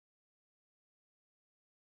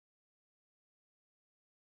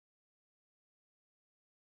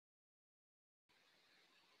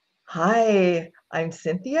Hi, I'm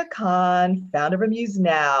Cynthia Kahn, founder of Amused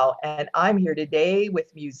Now, and I'm here today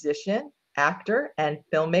with musician, actor, and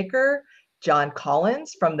filmmaker Jon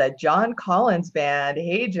Collins from the Jon Collins Band.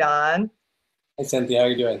 Hey, Jon. Hey Cynthia, how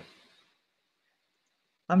are you doing?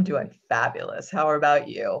 I'm doing fabulous. How about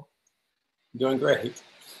you? Doing great.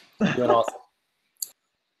 Doing awesome.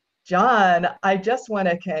 Jon, I just want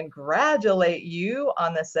to congratulate you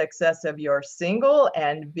on the success of your single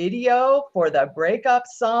and video for the breakup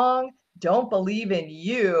song, Don't Believe in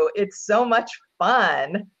You. It's so much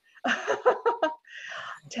fun.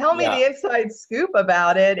 Tell me Yeah. the inside scoop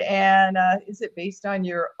about it, and is it based on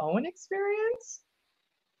your own experience?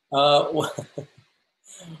 Well,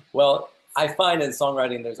 well, I find in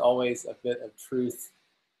songwriting there's always a bit of truth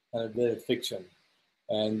and a bit of fiction,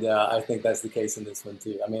 and I think that's the case in this one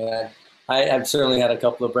too. I mean, I've certainly had a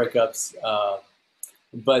couple of breakups,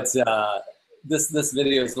 but this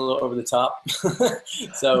video is a little over the top,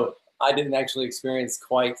 so I didn't actually experience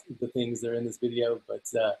quite the things that are in this video, but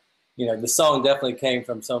the song definitely came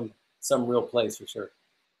from some real place for sure.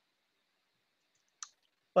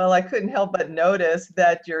 Well, I couldn't help but notice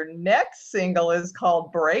that your next single is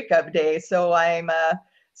called Breakup Day, so I'm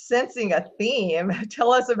sensing a theme.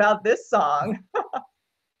 Tell us about this song.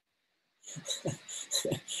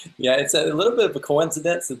 Yeah, it's a little bit of a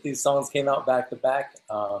coincidence that these songs came out back to back.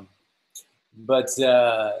 But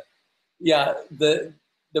yeah, they're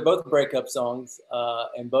both breakup songs,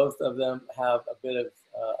 and both of them have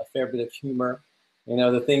a fair bit of humor. You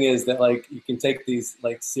know, the thing is that like you can take these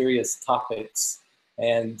like serious topics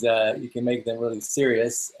and you can make them really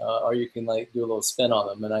serious, or you can like do a little spin on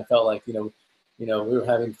them. And I felt like we were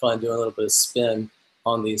having fun doing a little bit of spin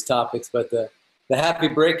on these topics. But the Happy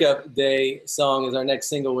Breakup Day song is our next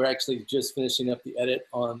single. We're actually just finishing up the edit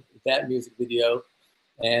on that music video,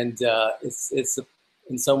 and it's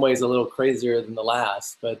in some ways a little crazier than the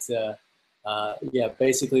last. But yeah,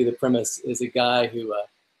 basically the premise is a guy who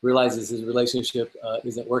realizes his relationship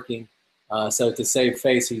isn't working. So to save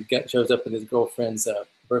face, shows up at his girlfriend's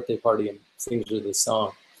birthday party and sings her this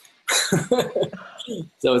song.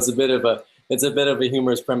 So it's a bit of a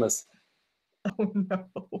humorous premise. Oh no.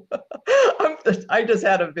 I just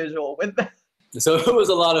had a visual with that. So it was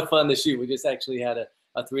a lot of fun to shoot. We just actually had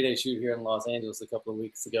a 3-day shoot here in Los Angeles a couple of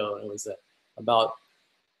weeks ago, and it was about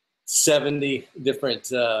 70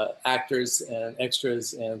 different actors and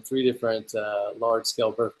extras and 3 different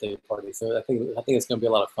large-scale birthday parties. So I think it's going to be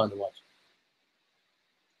a lot of fun to watch.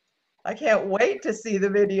 I can't wait to see the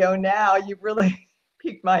video now. You've really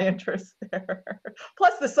piqued my interest there.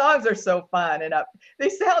 Plus, the songs are so fun and they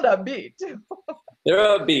sound upbeat too. They're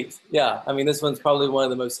upbeat, yeah. I mean, this one's probably one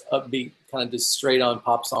of the most upbeat, kind of just straight-on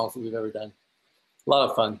pop songs that we've ever done. A lot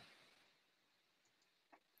of fun.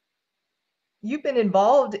 You've been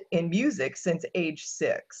involved in music since age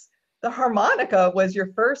 6. The harmonica was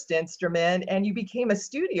your first instrument, and you became a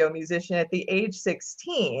studio musician at the age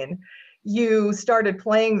 16. You started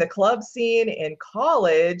playing the club scene in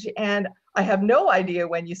college, and I have no idea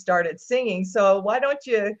when you started singing. So why don't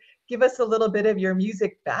you give us a little bit of your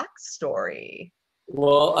music backstory?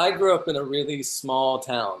 Well, I grew up in a really small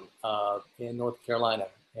town in North Carolina.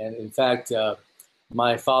 And in fact,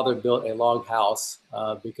 my father built a log house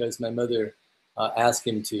because my mother asked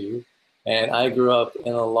him to. And I grew up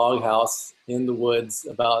in a log house in the woods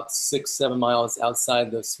about 6-7 miles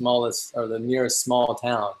outside the smallest or the nearest small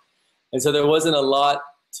town. And so there wasn't a lot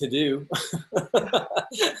to do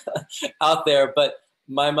out there, but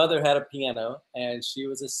my mother had a piano and she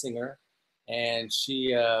was a singer, and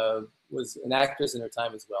she was an actress in her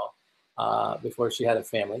time as well before she had a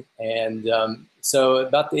family. And so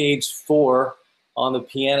about the age 4 on the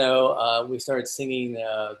piano, we started singing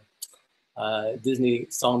Disney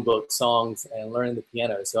songbook songs and learning the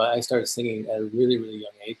piano. So I started singing at a really, really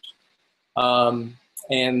young age.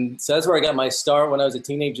 And so that's where I got my start when I was a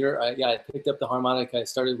teenager. I picked up the harmonica. I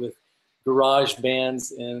started with garage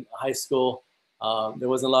bands in high school. There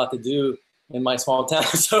wasn't a lot to do in my small town,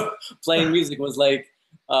 so playing music was like,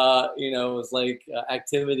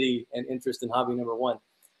 activity and interest and hobby number one.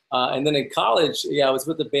 And then in college, I was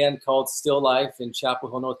with a band called Still Life in Chapel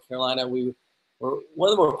Hill, North Carolina. We were one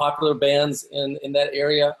of the more popular bands in that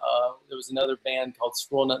area. There was another band called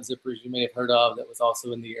Squirrel Nut Zippers you may have heard of that was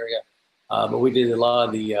also in the area. But we did a lot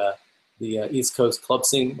of the East Coast club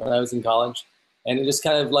scene when I was in college, and it just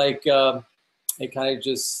kind of like it kind of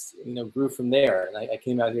just grew from there. And I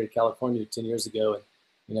came out here to California 10 years ago,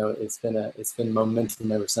 and it's been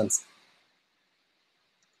momentum ever since.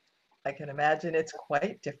 I can imagine it's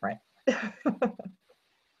quite different.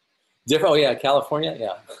 Different, oh yeah, California,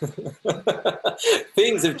 yeah.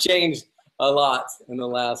 Things have changed a lot in the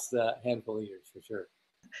last handful of years, for sure.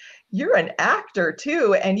 you're an actor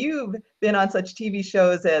too, and you've been on such TV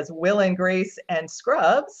shows as Will and Grace and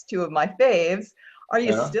Scrubs, two of my faves. Are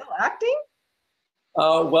you Yeah. still acting?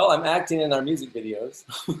 Well, I'm acting in our music videos.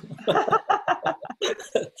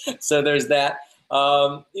 So there's that.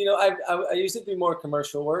 You know, I used to do more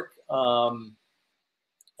commercial work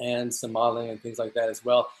and some modeling and things like that as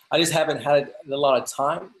well. I just haven't had a lot of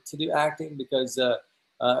time to do acting because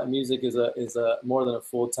music is a more than a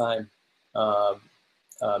full-time um,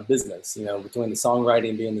 business. You know, between the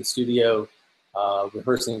songwriting, being in the studio,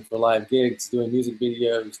 rehearsing for live gigs, doing music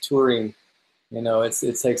videos, touring. You know, it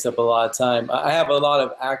takes up a lot of time. I have a lot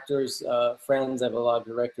of actors, friends. I have a lot of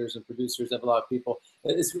directors and producers. I have a lot of people.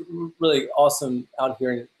 It's really awesome out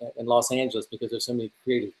here in Los Angeles because there's so many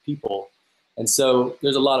creative people. And so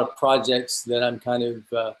there's a lot of projects that I'm kind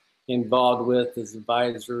of involved with as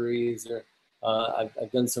advisories, or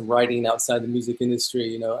I've done some writing outside the music industry,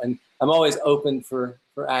 you know, and I'm always open for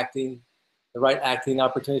acting, the right acting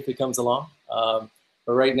opportunity if it comes along.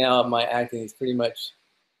 But right now my acting is pretty much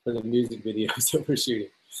for the music videos that we're shooting.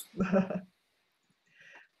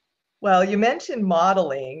 Well, you mentioned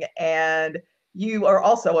modeling, and you are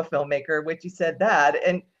also a filmmaker, which you said that.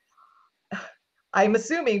 And I'm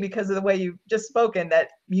assuming because of the way you've just spoken that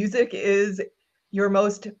music is your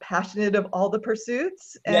most passionate of all the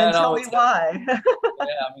pursuits. Yeah, And it tell me always has. why. Yeah,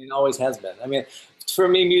 I mean, it always has been. I mean, for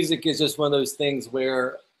me, music is just one of those things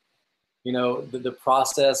where, you know, the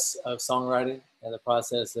process of songwriting and the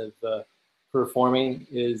process of performing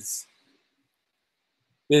is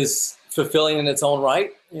fulfilling in its own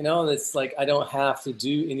right. You know, it's like I don't have to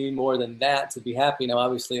do any more than that to be happy. Now,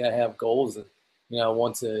 obviously, I have goals, and you know, I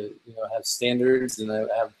want to, you know, have standards, and I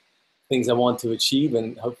have things I want to achieve,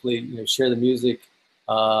 and hopefully, you know, share the music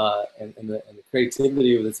and the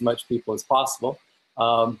creativity with as much people as possible.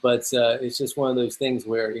 But it's just one of those things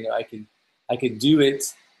where, you know, I could do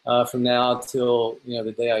it from now till, you know,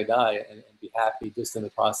 the day I die, and be happy just in the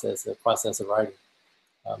process of writing.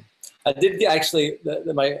 Um, I did actually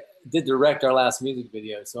did direct our last music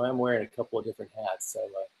video, so I'm wearing a couple of different hats. So,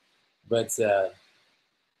 but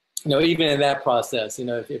you know, even in that process, you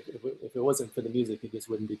know, if it wasn't for the music, it just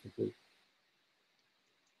wouldn't be complete.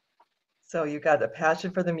 So you got a passion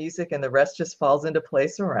for the music, and the rest just falls into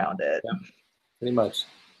place around it. Yeah, pretty much.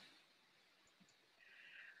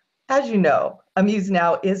 As you know, Amused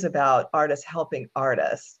Now is about artists helping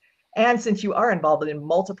artists. And since you are involved in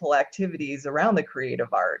multiple activities around the creative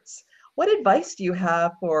arts, what advice do you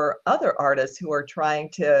have for other artists who are trying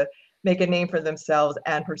to make a name for themselves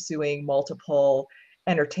and pursuing multiple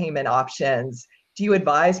entertainment options? Do you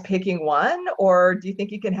advise picking one, or do you think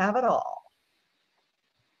you can have it all?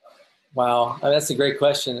 Wow, I mean, that's a great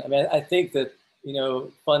question. I mean, I think that, you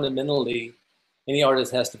know, fundamentally, any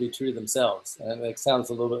artist has to be true to themselves, and it sounds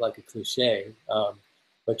a little bit like a cliche,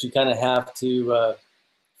 but you kind of have to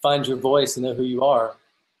find your voice and know who you are,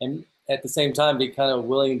 and at the same time be kind of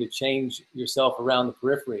willing to change yourself around the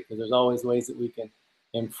periphery, because there's always ways that we can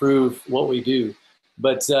improve what we do.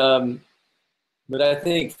 But but I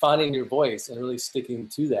think finding your voice and really sticking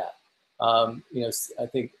to that. You know, I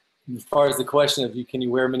think as far as the question of can you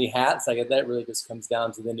wear many hats, I guess that really just comes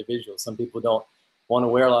down to the individual. Some people don't want to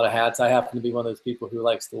wear a lot of hats. I happen to be one of those people who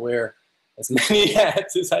likes to wear as many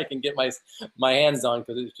hats as I can get my hands on,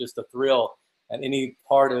 because it's just a thrill, and any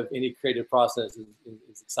part of any creative process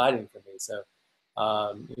is exciting for me. So,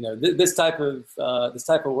 you know, this type of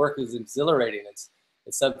work is exhilarating. It's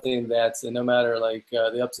something that's, no matter like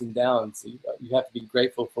the ups and downs, you have to be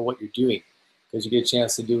grateful for what you're doing, because you get a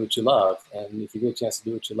chance to do what you love. And if you get a chance to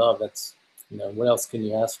do what you love, that's, you know, what else can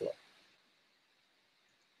you ask for?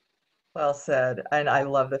 Well said. And I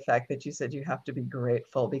love the fact that you said you have to be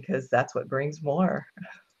grateful, because that's what brings more.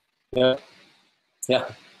 Yeah,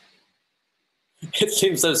 yeah. It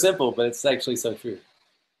seems so simple, but it's actually so true.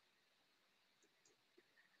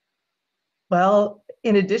 Well,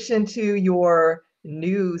 in addition to your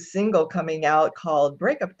new single coming out called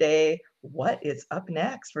Breakup Day, what is up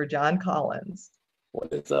next for Jon Collins?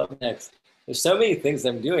 What is up next? There's so many things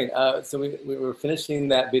I'm doing. So we were finishing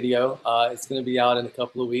that video. It's going to be out in a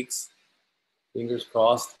couple of weeks. Fingers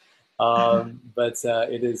crossed. But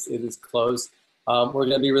it is close. We're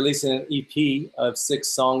going to be releasing an EP of 6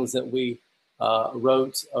 songs that we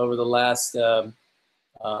wrote over the last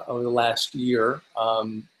year,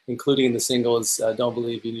 including the singles "Don't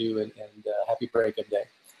Believe in You" and "Happy Breakup Day."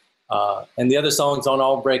 And the other songs aren't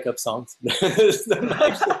all breakup songs. There's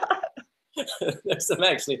some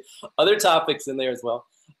actually other topics in there as well.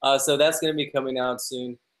 So that's going to be coming out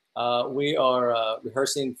soon. We are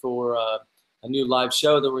rehearsing for a new live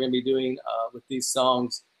show that we're going to be doing with these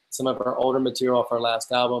songs, some of our older material off our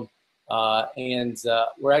last album, and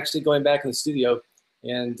we're actually going back in the studio,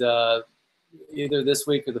 and either this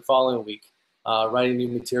week or the following week, writing new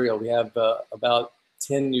material. We have about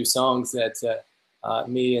 10 new songs that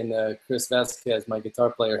me and Chris Vasquez, my guitar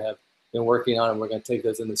player, have been working on, and we're going to take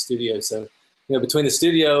those in the studio. So, between the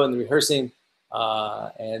studio and the rehearsing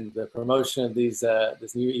and the promotion of these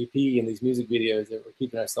this new EP and these music videos, that we're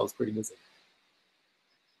keeping ourselves pretty busy.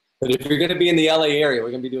 But if you're going to be in the LA area,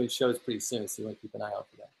 we're going to be doing shows pretty soon, so you want to keep an eye out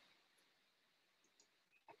for that.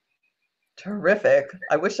 Terrific.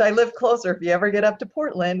 I wish I lived closer. If you ever get up to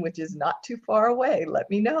Portland, which is not too far away, let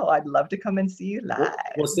me know. I'd love to come and see you live.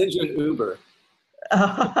 We'll send you an Uber.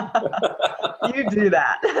 You do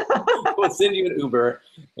that. We'll send you an Uber,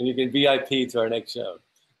 and you can VIP to our next show.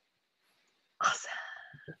 Awesome.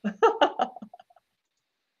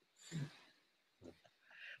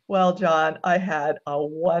 Well, Jon, I had a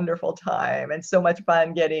wonderful time and so much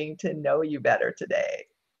fun getting to know you better today.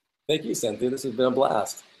 Thank you, Cynthia. This has been a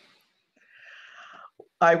blast.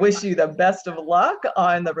 I wish you the best of luck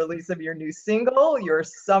on the release of your new single, your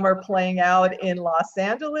summer playing out in Los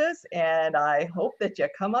Angeles, and I hope that you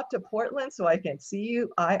come up to Portland so I can see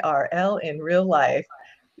you IRL in real life.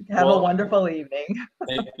 Have a wonderful evening.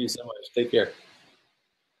 Thank you so much. Take care.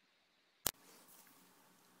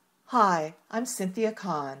 Hi, I'm Cynthia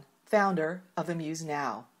Kahn, founder of Amused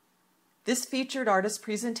Now. This featured artist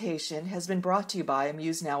presentation has been brought to you by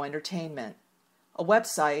Amused Now Entertainment, a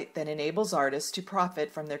website that enables artists to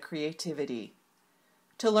profit from their creativity.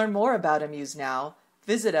 To learn more about Amused Now,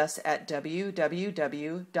 visit us at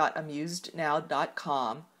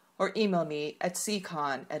www.amusednow.com or email me at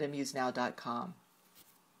ckahn@amusednow.com.